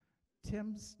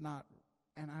Tim's not,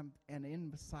 and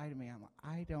inside of me,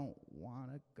 I don't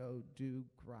want to go do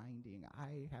grinding.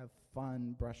 I have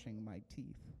fun brushing my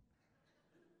teeth.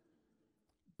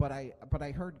 But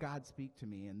I heard God speak to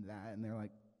me in that, and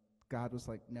God was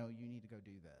like, no, you need to go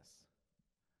do this.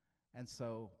 And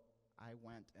so I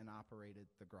went and operated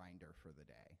the grinder for the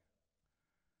day.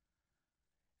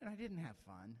 And I didn't have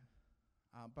fun,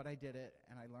 but I did it,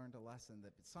 and I learned a lesson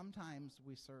that sometimes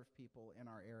we serve people in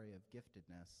our area of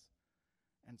giftedness,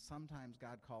 and sometimes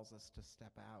God calls us to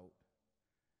step out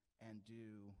and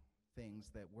do things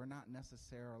that we're not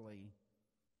necessarily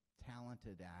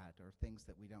talented at or things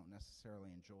that we don't necessarily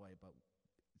enjoy, but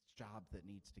it's a job that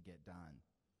needs to get done.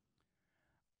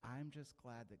 I'm just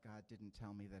glad that God didn't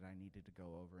tell me that I needed to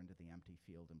go over into the empty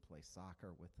field and play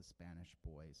soccer with the Spanish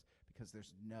boys, because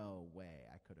there's no way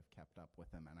I could have kept up with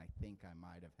them, and I think I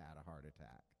might have had a heart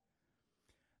attack.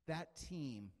 That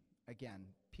team, again,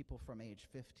 people from age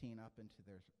 15 up into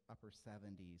their upper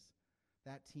 70s,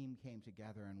 that team came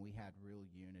together and we had real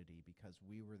unity because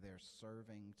we were there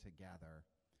serving together.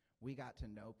 We got to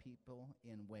know people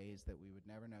in ways that we would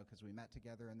never know because we met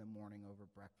together in the morning over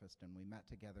breakfast, and we met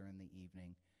together in the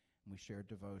evening, and we shared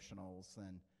devotionals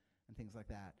and things like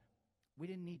that. We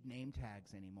didn't need name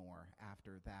tags anymore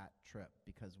after that trip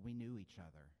because we knew each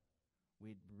other.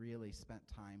 We'd really spent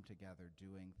time together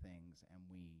doing things, and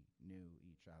we knew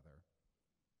each other.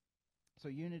 So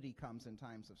unity comes in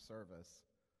times of service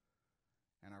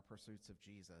and our pursuits of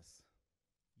Jesus.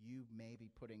 You may be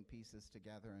putting pieces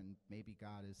together, and maybe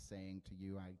God is saying to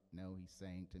you, I know he's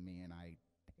saying to me, and I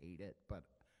hate it, but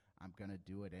I'm going to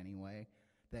do it anyway,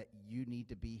 that you need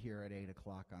to be here at 8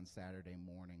 o'clock on Saturday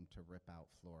morning to rip out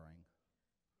flooring.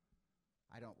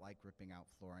 I don't like ripping out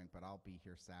flooring, but I'll be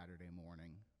here Saturday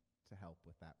morning to help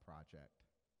with that project.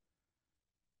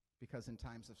 Because in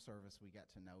times of service, we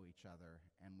get to know each other,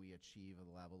 and we achieve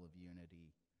a level of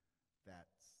unity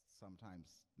that's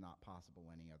sometimes not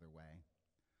possible any other way.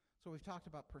 So we've talked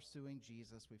about pursuing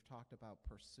Jesus. We've talked about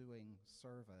pursuing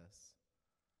service.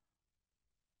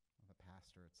 The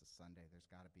pastor, it's a Sunday. There's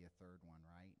got to be a third one,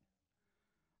 right?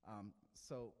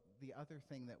 So the other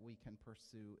thing that we can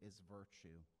pursue is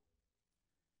virtue.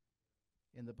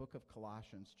 In the book of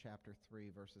Colossians, chapter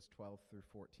 3, verses 12 through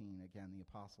 14, again, the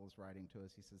apostle is writing to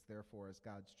us. He says, therefore, as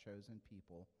God's chosen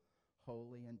people,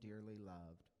 holy and dearly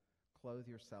loved, clothe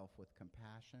yourself with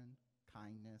compassion,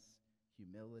 kindness,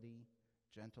 humility,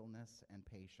 gentleness, and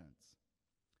patience.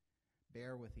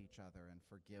 Bear with each other and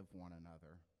forgive one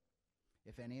another.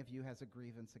 If any of you has a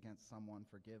grievance against someone,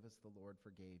 forgive as the Lord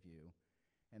forgave you.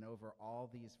 And over all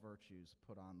these virtues,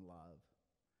 put on love.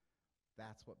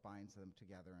 That's what binds them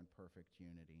together in perfect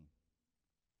unity.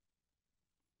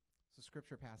 So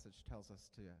scripture passage tells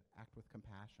us to act with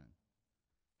compassion,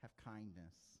 have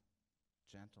kindness,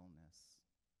 gentleness,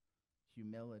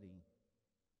 humility,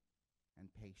 and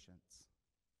patience.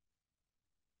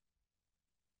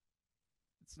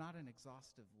 It's not an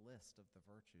exhaustive list of the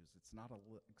virtues. It's not an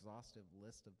exhaustive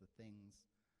list of the things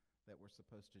that we're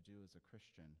supposed to do as a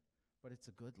Christian, but it's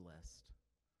a good list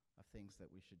of things that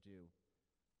we should do.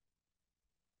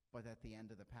 But at the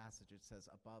end of the passage, it says,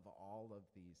 above all of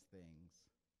these things,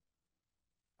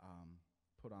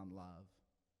 put on love.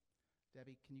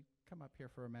 Debbie, can you come up here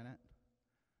for a minute?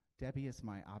 Debbie is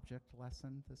my object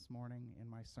lesson this morning in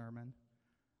my sermon.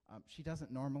 She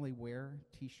doesn't normally wear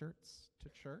T-shirts to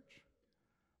church,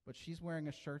 but she's wearing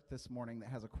a shirt this morning that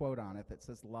has a quote on it that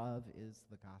says, love is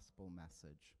the gospel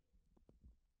message.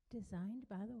 Designed,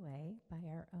 by the way, by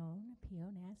our own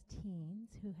PONAS teens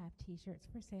who have T-shirts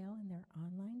for sale in their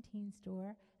online teen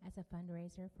store as a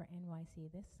fundraiser for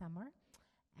NYC this summer.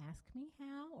 Ask me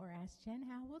how or ask Jen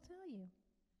how, we'll tell you.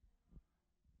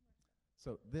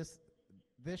 So this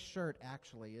shirt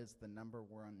actually is the number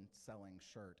one selling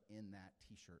shirt in that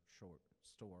T-shirt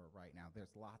store right now.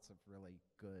 There's lots of really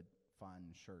good,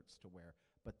 fun shirts to wear.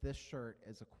 But this shirt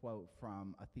is a quote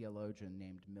from a theologian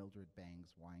named Mildred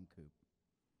Bangs Wynkoop.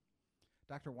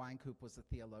 Dr. Wynkoop was a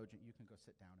theologian. You can go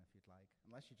sit down if you'd like,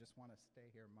 unless you just want to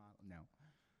stay here. No.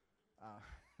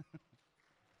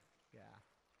 Yeah,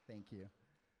 thank you.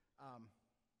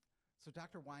 So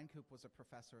Dr. Wynkoop was a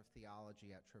professor of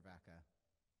theology at Trevecca,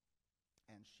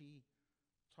 and she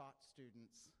taught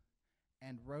students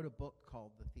and wrote a book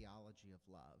called The Theology of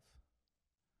Love.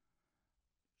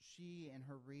 She, in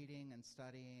her reading and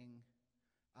studying,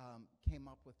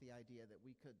 came up with the idea that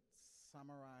we could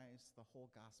summarize the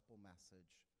whole gospel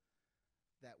message,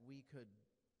 that we could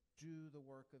do the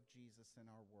work of Jesus in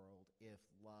our world if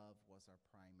love was our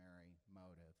primary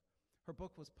motive. Her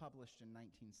book was published in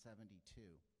 1972.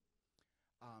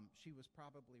 She was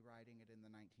probably writing it in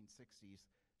the 1960s.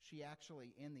 She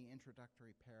actually, in the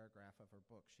introductory paragraph of her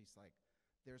book, she's like,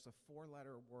 there's a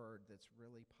 4-letter word that's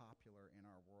really popular in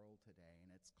our world today,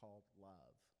 and it's called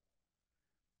love.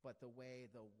 But the way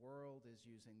the world is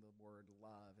using the word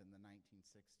love in the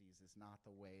 1960s is not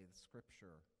the way the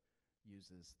Scripture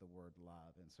uses the word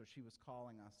love. And so she was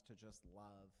calling us to just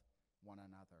love one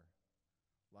another,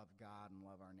 love God and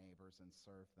love our neighbors and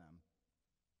serve them.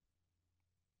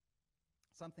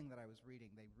 Something that I was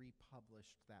reading, they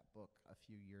republished that book a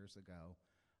few years ago.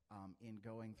 In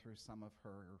going through some of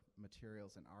her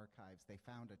materials and archives, they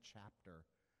found a chapter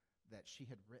that she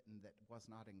had written that was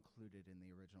not included in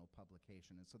the original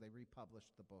publication. And so they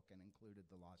republished the book and included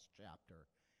the lost chapter.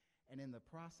 And in the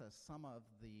process, some of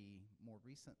the more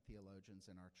recent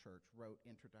theologians in our church wrote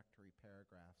introductory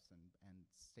paragraphs and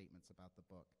statements about the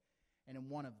book. And in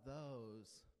one of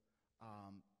those,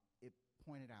 it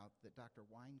pointed out that Dr.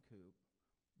 Wynkoop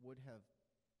would have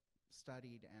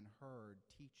studied and heard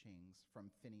teachings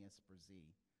from Phineas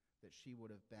Brzee, that she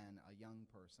would have been a young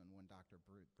person when Dr.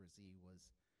 Brzee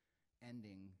was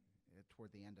ending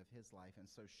toward the end of his life,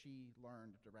 and so she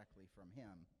learned directly from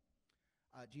him.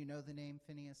 Do you know the name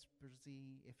Phineas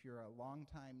Brzee? If you're a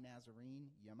longtime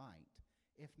Nazarene, you might.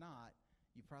 If not,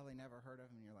 you probably never heard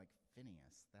of him, and you're like,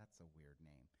 Phineas, that's a weird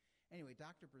name. Anyway,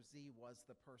 Dr. Brzee was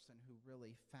the person who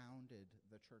really founded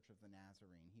the Church of the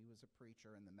Nazarene. He was a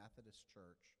preacher in the Methodist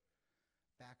Church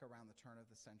back around the turn of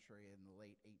the century in the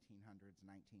late 1800s,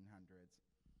 1900s.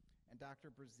 And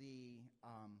Dr. Brzee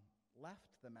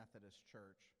left the Methodist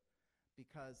Church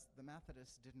because the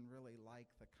Methodists didn't really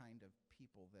like the kind of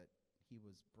people that he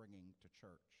was bringing to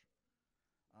church.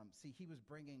 See, he was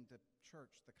bringing to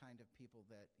church the kind of people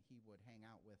that he would hang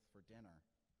out with for dinner.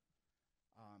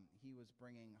 He was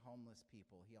bringing homeless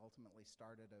people. He ultimately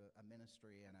started a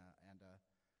ministry and a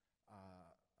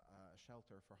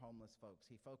shelter for homeless folks.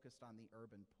 He focused on the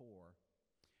urban poor.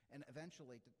 And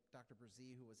eventually, Dr.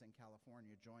 Brzee, who was in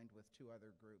California, joined with 2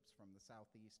 other groups from the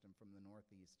southeast and from the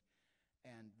northeast.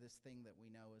 And this thing that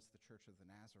we know as the Church of the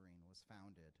Nazarene was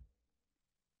founded.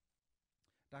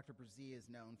 Dr. Brzee is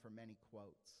known for many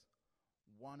quotes.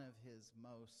 One of his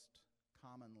most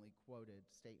commonly quoted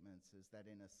statements is that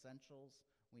in essentials,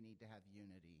 we need to have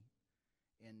unity.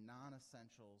 In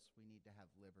non-essentials, we need to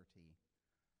have liberty.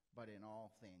 But in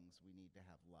all things, we need to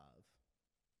have love.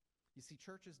 You see,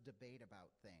 churches debate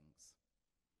about things.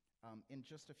 In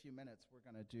just a few minutes, we're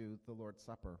going to do the Lord's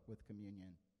Supper with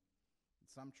communion. In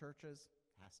some churches,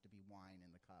 it has to be wine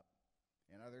in the cup.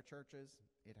 In other churches,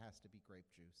 it has to be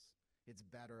grape juice. It's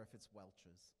better if it's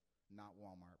Welch's, not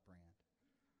Walmart brand.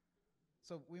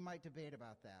 So we might debate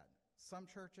about that. Some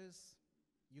churches,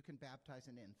 you can baptize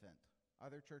an infant.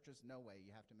 Other churches, no way.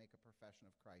 You have to make a profession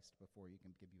of Christ before you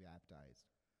can be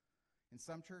baptized. In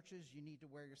some churches, you need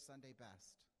to wear your Sunday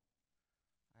best.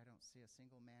 I don't see a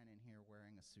single man in here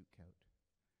wearing a suit coat.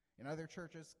 In other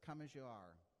churches, come as you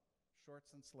are.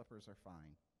 Shorts and slippers are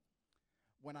fine.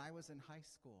 When I was in high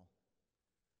school,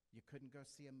 you couldn't go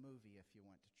see a movie if you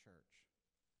went to church.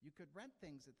 You could rent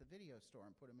things at the video store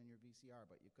and put them in your VCR,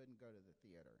 but you couldn't go to the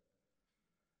theater.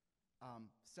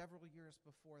 Several years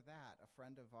before that, a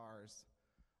friend of ours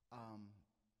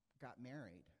got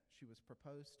married. She was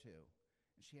proposed to,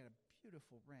 and she had a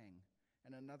beautiful ring.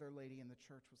 And another lady in the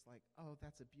church was like, oh,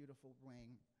 that's a beautiful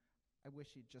ring. I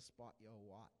wish he'd just bought you a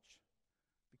watch.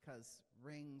 Because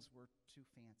rings were too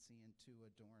fancy and too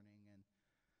adorning. And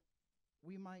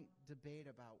we might debate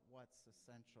about what's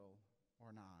essential or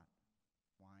not.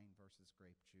 Wine versus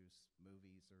grape juice,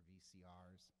 movies or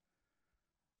VCRs.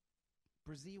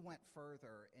 Brzee went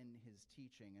further in his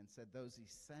teaching and said those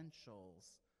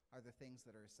essentials are the things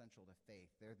that are essential to faith.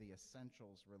 They're the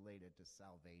essentials related to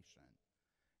salvation.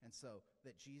 And so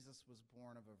that Jesus was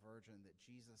born of a virgin, that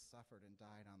Jesus suffered and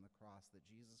died on the cross, that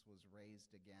Jesus was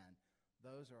raised again,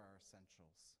 those are our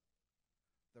essentials.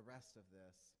 The rest of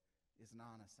this is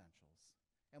non-essentials.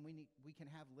 And we can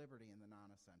have liberty in the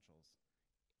non-essentials.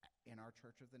 In our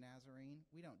Church of the Nazarene,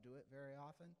 we don't do it very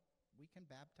often. We can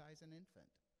baptize an infant.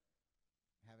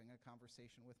 Having a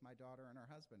conversation with my daughter and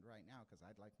her husband right now because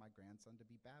I'd like my grandson to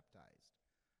be baptized.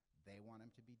 They want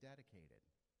him to be dedicated.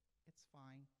 It's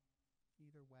fine.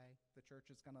 Either way, the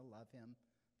church is going to love him.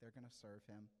 They're going to serve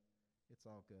him. It's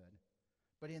all good.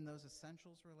 But in those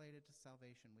essentials related to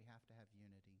salvation, we have to have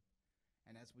unity.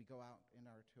 And as we go out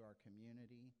to our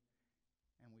community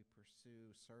and we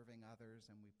pursue serving others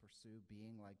and we pursue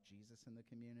being like Jesus in the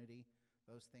community,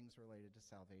 those things related to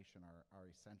salvation are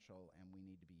essential, and we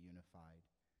need to be unified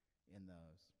in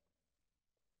those.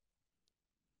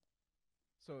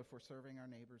 So if we're serving our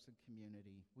neighbors and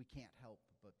community, we can't help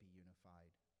but be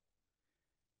unified.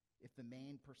 If the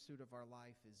main pursuit of our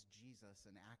life is Jesus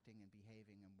and acting and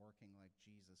behaving and working like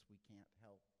Jesus, we can't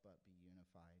help but be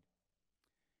unified.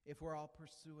 If we're all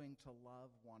pursuing to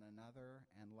love one another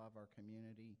and love our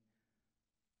community,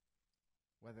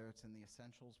 whether it's in the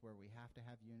essentials where we have to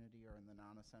have unity or in the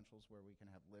non-essentials where we can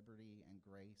have liberty and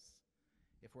grace,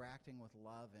 if we're acting with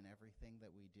love in everything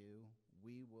that we do,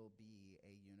 we will be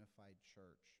a unified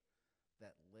church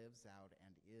that lives out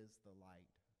and is the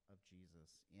light of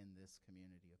Jesus in this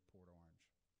community of Port Orange.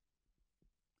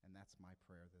 And that's my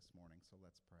prayer this morning, so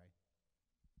let's pray.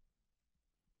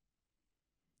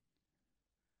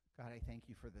 God, I thank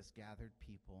you for this gathered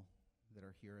people that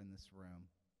are here in this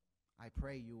room. I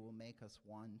pray you will make us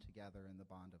one together in the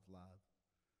bond of love.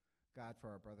 God,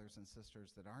 for our brothers and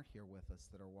sisters that aren't here with us,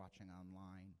 that are watching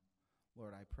online,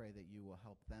 Lord, I pray that you will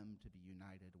help them to be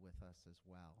united with us as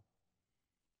well,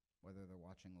 whether they're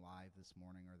watching live this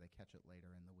morning or they catch it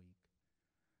later in the week.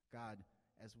 God,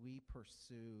 as we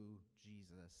pursue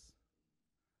Jesus,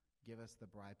 give us the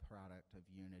byproduct of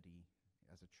unity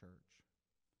as a church.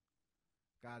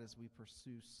 God, as we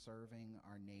pursue serving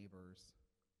our neighbors,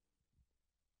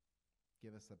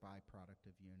 give us the byproduct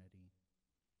of unity.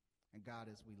 And God,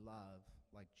 as we love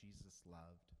like Jesus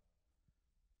loved,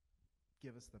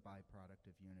 give us the byproduct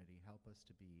of unity. Help us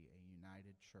to be a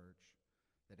united church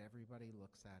that everybody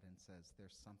looks at and says,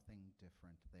 there's something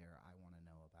different there. I want to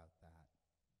know about that.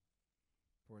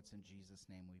 For it's in Jesus'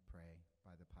 name we pray,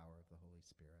 by the power of the Holy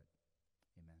Spirit.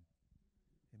 Amen.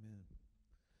 Amen.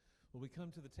 Well, we come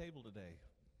to the table today.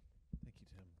 Thank you,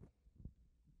 Tim.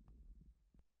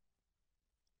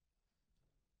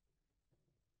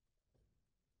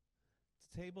 It's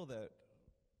a table that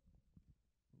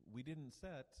we didn't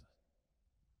set.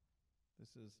 This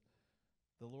is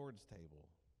the Lord's table.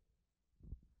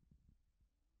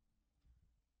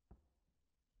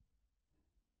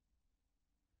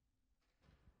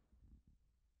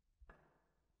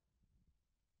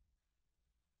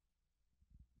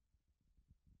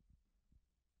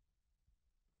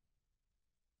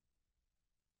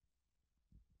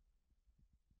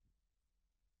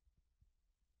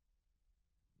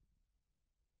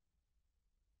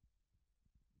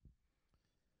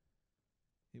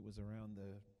 It was around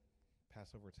the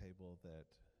Passover table that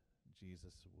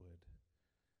Jesus would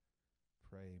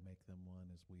pray, make them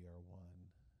one as we are one.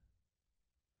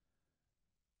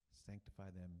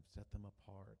 Sanctify them, set them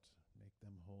apart, make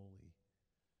them holy.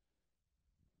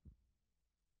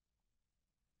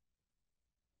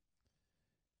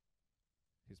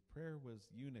 His prayer was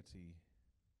unity,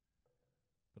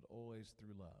 but always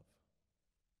through love.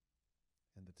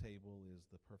 And the table is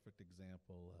the perfect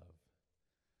example of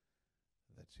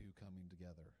the two coming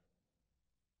together.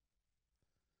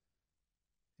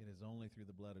 It is only through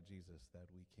the blood of Jesus that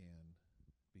we can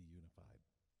be unified.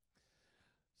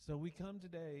 So we come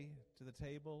today to the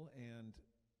table, and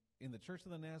in the Church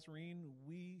of the Nazarene,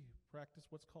 we practice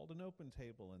what's called an open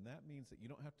table, and that means that you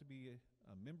don't have to be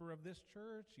a member of this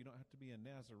church, you don't have to be a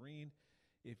Nazarene.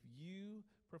 If you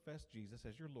profess Jesus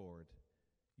as your Lord,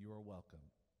 you are welcome.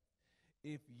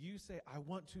 If you say, I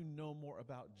want to know more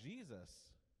about Jesus,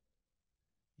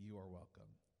 you are welcome.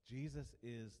 Jesus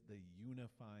is the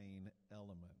unifying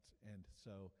element. And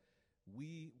so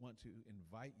we want to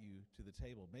invite you to the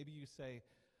table. Maybe you say,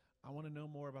 I want to know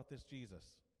more about this Jesus.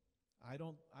 I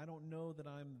don't know that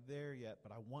I'm there yet,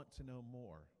 but I want to know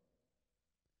more.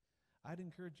 I'd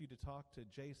encourage you to talk to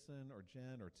Jason or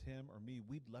Jen or Tim or me.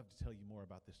 We'd love to tell you more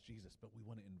about this Jesus, but we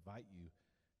want to invite you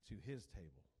to his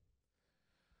table.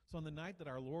 So on the night that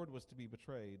our Lord was to be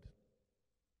betrayed,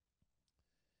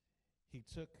 he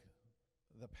took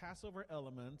the Passover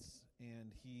elements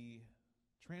and he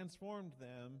transformed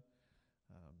them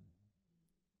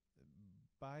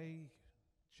by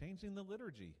changing the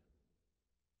liturgy.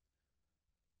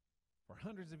 For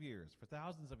hundreds of years, for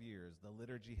thousands of years, the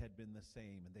liturgy had been the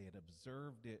same, and they had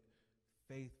observed it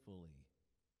faithfully,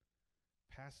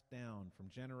 passed down from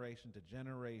generation to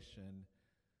generation.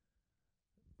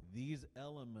 These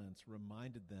elements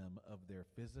reminded them of their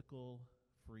physical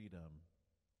freedom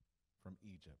from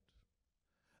Egypt,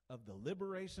 of the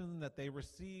liberation that they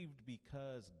received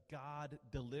because God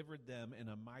delivered them in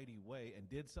a mighty way and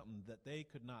did something that they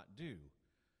could not do.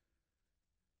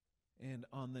 And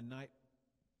on the night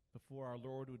before our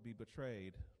Lord would be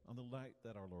betrayed, on the night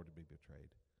that our Lord would be betrayed,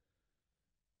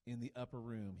 in the upper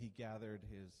room, he gathered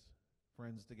his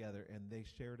friends together and they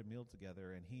shared a meal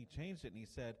together, and he changed it and he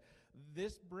said,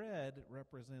 this bread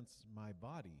represents my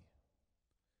body,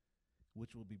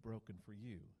 which will be broken for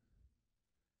you.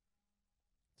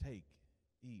 Take,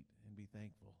 eat, and be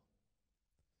thankful.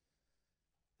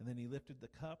 And then he lifted the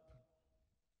cup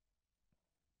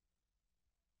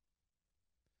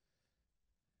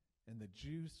and the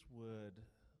juice would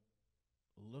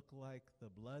look like the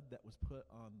blood that was put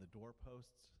on the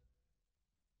doorposts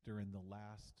during the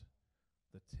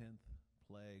 10th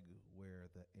plague, where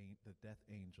the death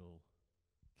angel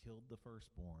killed the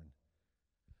firstborn,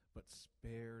 but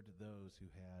spared those who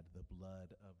had the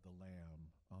blood of the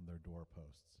lamb on their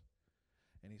doorposts.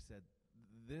 And he said,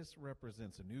 this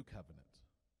represents a new covenant.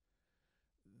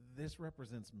 This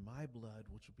represents my blood,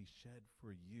 which will be shed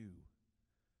for you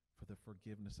for the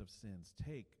forgiveness of sins.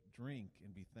 Take, drink,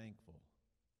 and be thankful.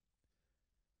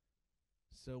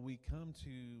 So we come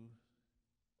to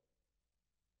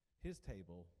his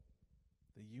table,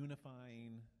 the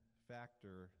unifying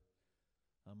factor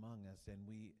among us, and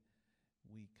we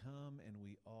come and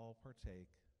we all partake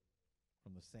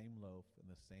from the same loaf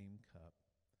and the same cup,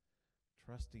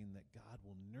 trusting that God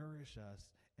will nourish us,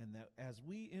 and that as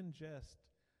we ingest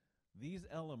these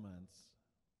elements,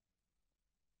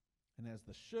 and as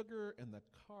the sugar and the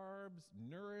carbs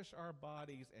nourish our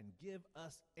bodies and give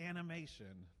us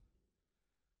animation,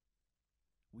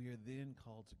 we are then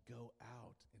called to go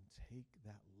out and take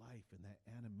that life and that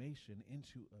animation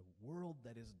into a world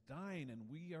that is dying, and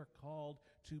we are called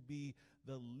to be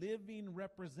the living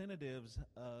representatives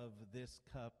of this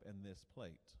cup and this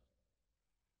plate.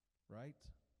 Right?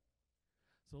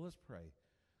 So let's pray.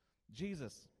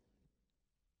 Jesus,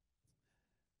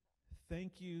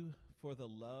 thank you for the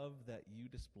love that you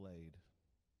displayed.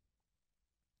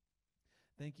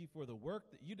 Thank you for the work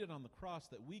that you did on the cross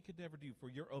that we could never do, for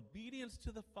your obedience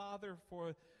to the Father,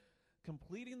 for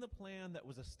completing the plan that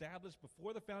was established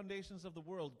before the foundations of the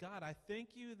world. God, I thank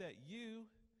you that you,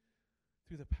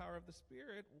 through the power of the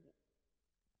Spirit,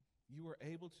 you were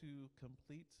able to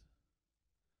complete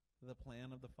the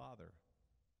plan of the Father.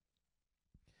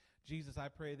 Jesus, I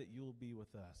pray that you will be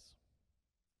with us.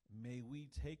 May we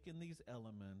take in these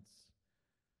elements,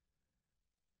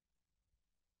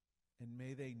 and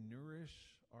may they nourish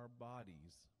our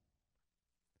bodies.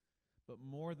 But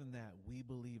more than that, we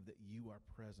believe that you are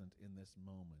present in this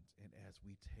moment. And as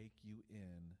we take you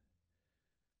in,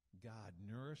 God,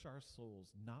 nourish our souls,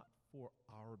 not for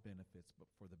our benefits, but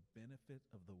for the benefit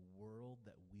of the world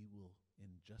that we will in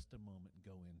just a moment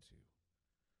go into.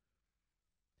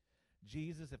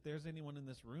 Jesus, if there's anyone in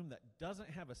this room that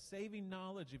doesn't have a saving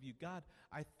knowledge of you, God,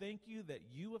 I thank you that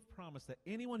you have promised that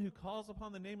anyone who calls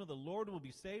upon the name of the Lord will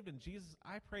be saved. And Jesus,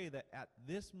 I pray that at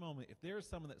this moment, if there is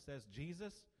someone that says,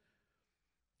 Jesus,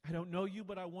 I don't know you,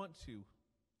 but I want to.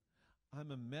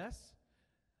 I'm a mess,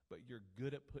 but you're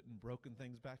good at putting broken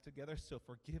things back together, so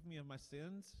forgive me of my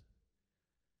sins.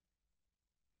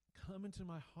 Come into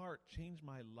my heart, change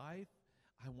my life.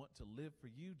 I want to live for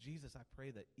you. Jesus, I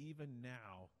pray that even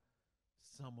now,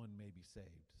 someone may be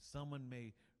saved. Someone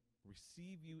may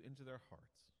receive you into their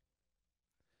hearts.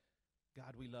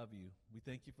 God, we love you. We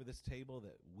thank you for this table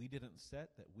that we didn't set,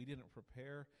 that we didn't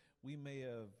prepare. We may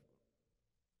have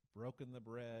broken the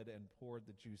bread and poured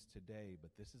the juice today,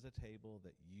 but this is a table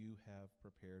that you have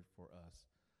prepared for us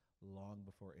long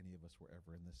before any of us were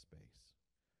ever in this space.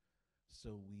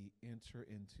 So we enter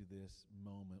into this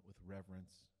moment with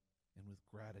reverence and with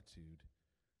gratitude.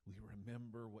 We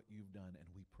remember what you've done, and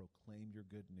we proclaim your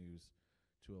good news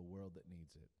to a world that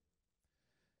needs it.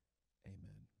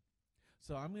 Amen.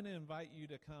 So I'm going to invite you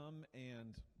to come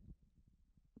and...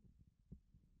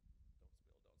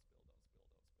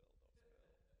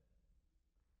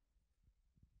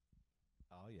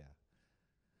 Oh, yeah.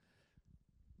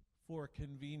 For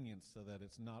convenience, so that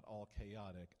it's not all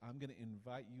chaotic, I'm going to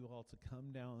invite you all to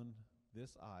come down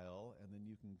this aisle, and then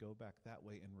you can go back that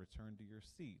way and return to your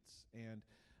seats. And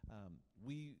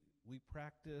we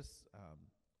practice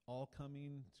all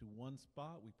coming to one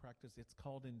spot. We practice, it's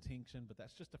called intinction, but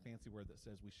that's just a fancy word that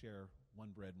says we share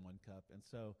one bread and one cup. And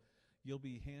so you'll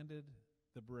be handed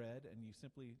the bread, and you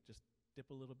simply just dip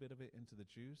a little bit of it into the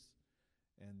juice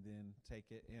and then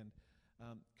take it. And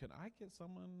can I get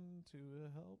someone to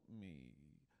help me?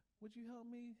 Would you help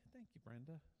me? Thank you,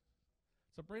 Brenda.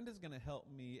 So Brenda's going to help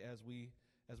me as we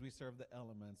serve the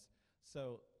elements.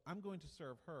 So I'm going to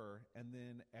serve her, and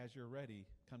then as you're ready,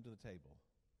 come to the table.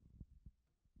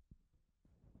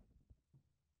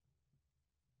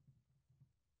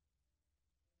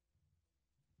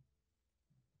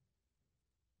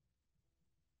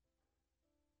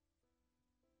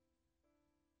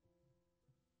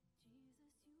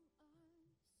 Jesus, you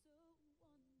are so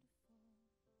wonderful.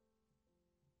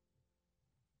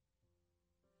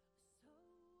 So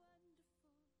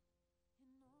wonderful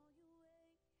in all your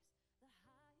ways. The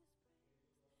highest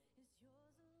praise is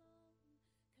yours alone,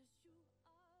 'cause you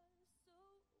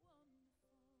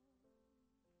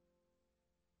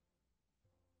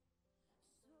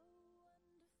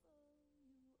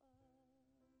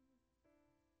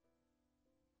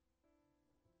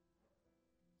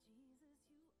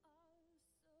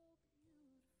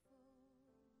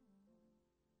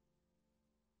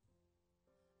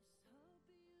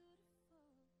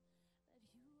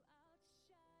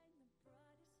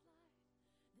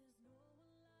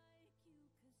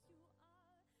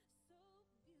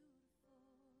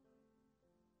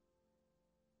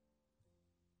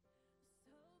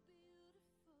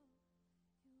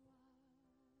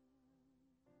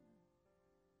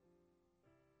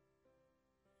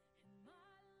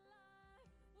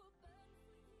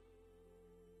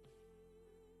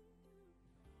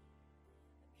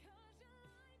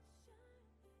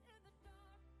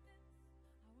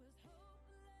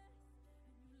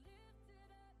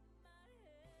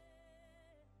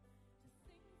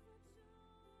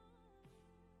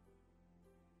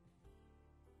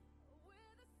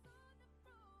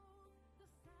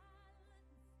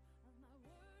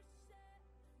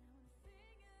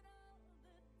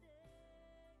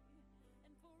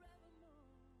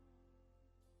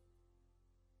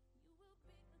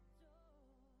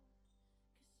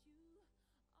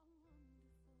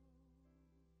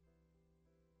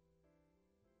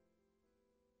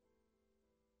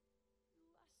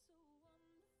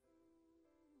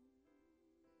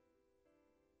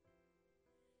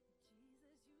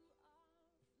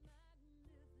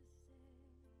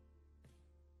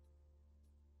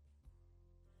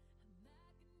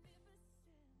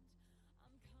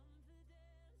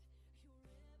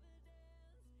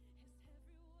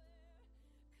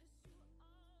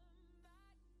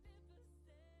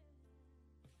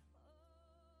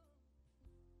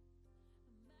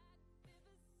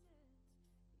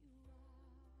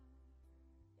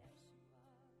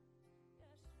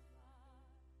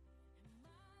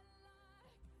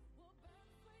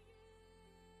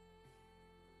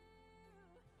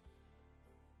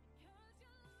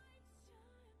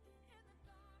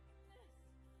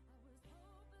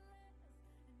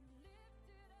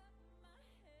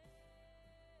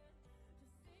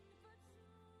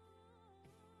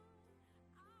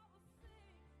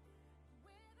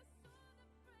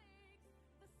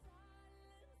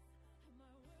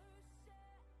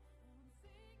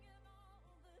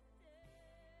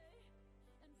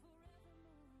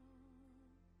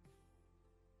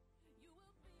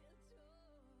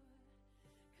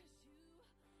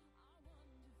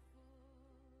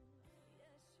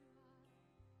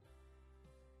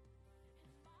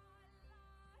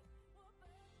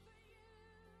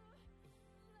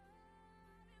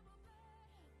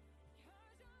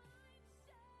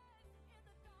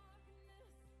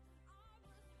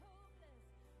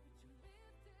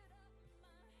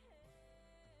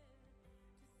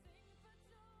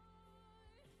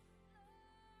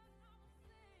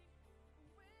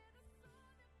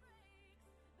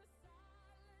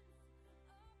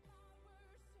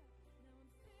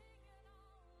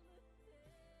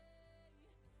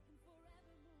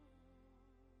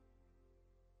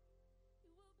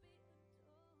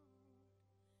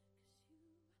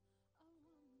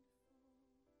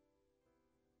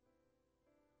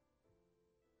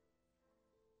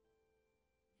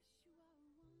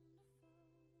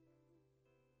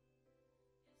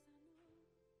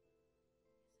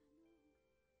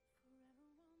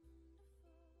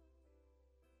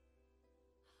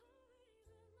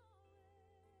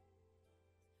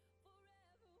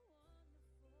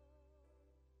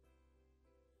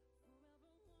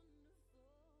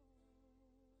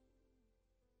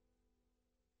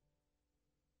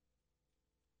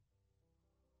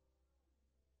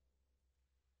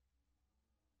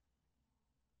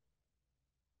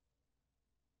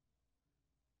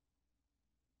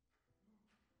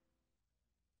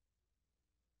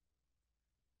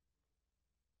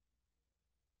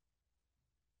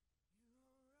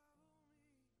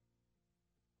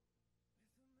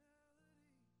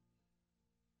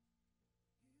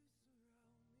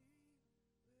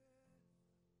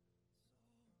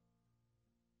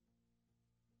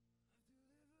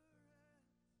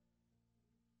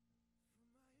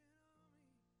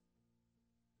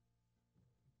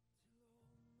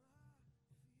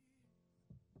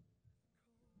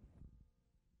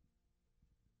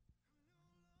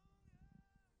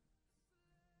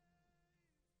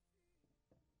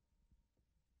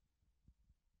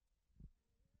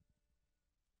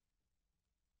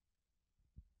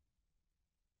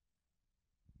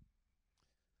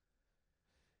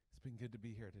been good to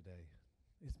be here today.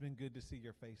 It's been good to see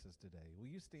your faces today. Will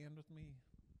you stand with me?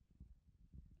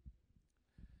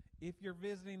 If you're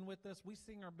visiting with us, we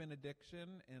sing our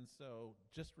benediction, and so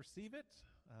just receive it.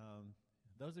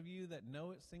 Those of you that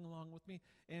know it, sing along with me.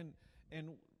 And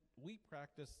we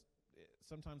practice.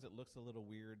 Sometimes it looks a little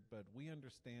weird, but we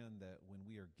understand that when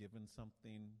we are given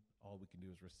something, all we can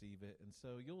do is receive it. And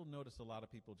so you'll notice a lot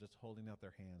of people just holding out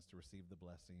their hands to receive the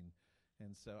blessing.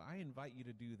 And so I invite you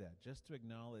to do that, just to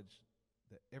acknowledge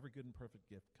that every good and perfect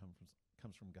gift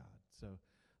comes from God. So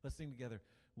let's sing together.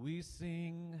 We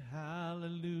sing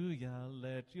hallelujah,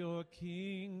 let your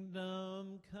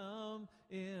kingdom come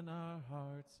in our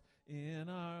hearts, in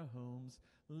our homes.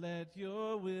 Let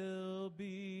your will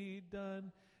be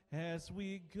done as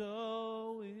we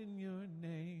go in your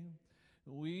name.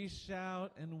 We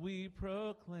shout and we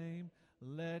proclaim,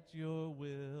 let your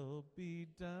will be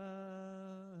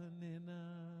done in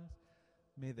us.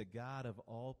 May the God of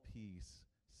all peace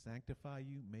sanctify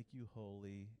you, make you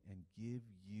holy, and give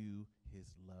you his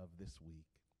love this week.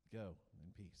 Go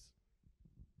in peace.